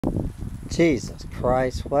Jesus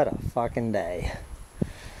Christ, what a fucking day.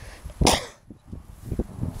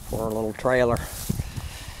 Poor little trailer.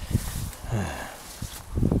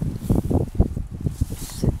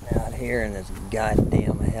 Sitting out here in this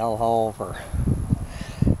goddamn hellhole for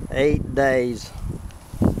 8 days.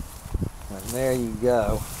 And there you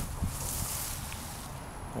go.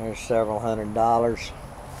 There's several $100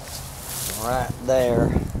 right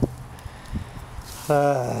there.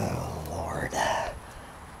 Oh, Lord.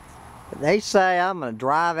 They say I'm going to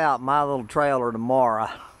drive out my little trailer tomorrow.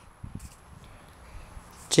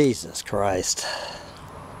 Jesus Christ.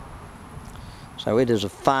 So it is a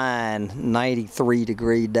fine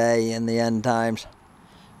 93-degree day in the end times.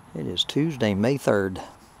 It is Tuesday, May 3rd,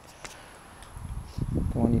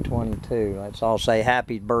 2022. Let's all say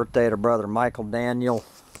happy birthday to Brother Michael Daniel,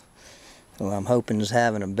 who I'm hoping is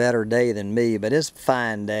having a better day than me, but it's a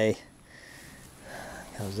fine day.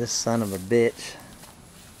 Because this son of a bitch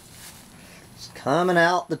is coming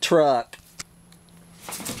out the truck.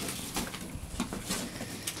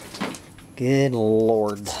 Good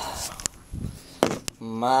Lord.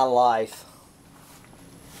 My life.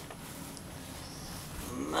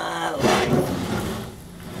 My life.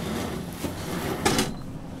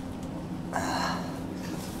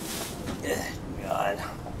 God.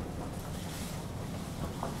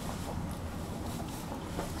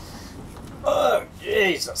 Oh,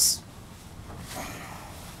 Jesus.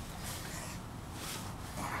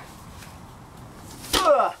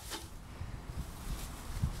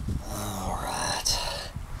 Alright.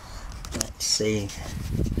 Let's see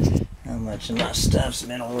how much of my stuff's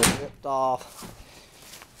been ripped off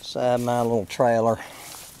inside my little trailer.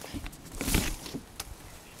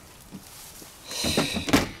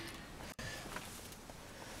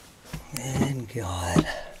 Good God.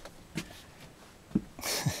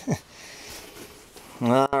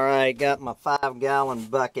 Alright, got my 5-gallon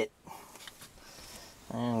bucket.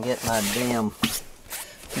 And get my damn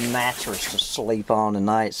mattress to sleep on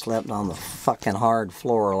tonight. Slept on the fucking hard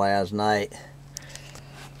floor last night.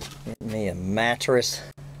 Get me a mattress.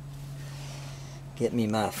 Get me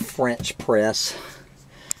my French press.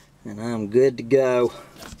 And I'm good to go.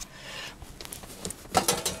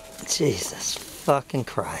 Jesus fucking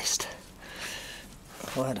Christ.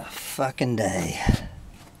 What a fucking day.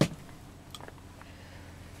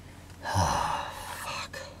 Oh,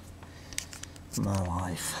 fuck. My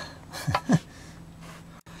life.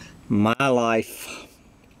 My life.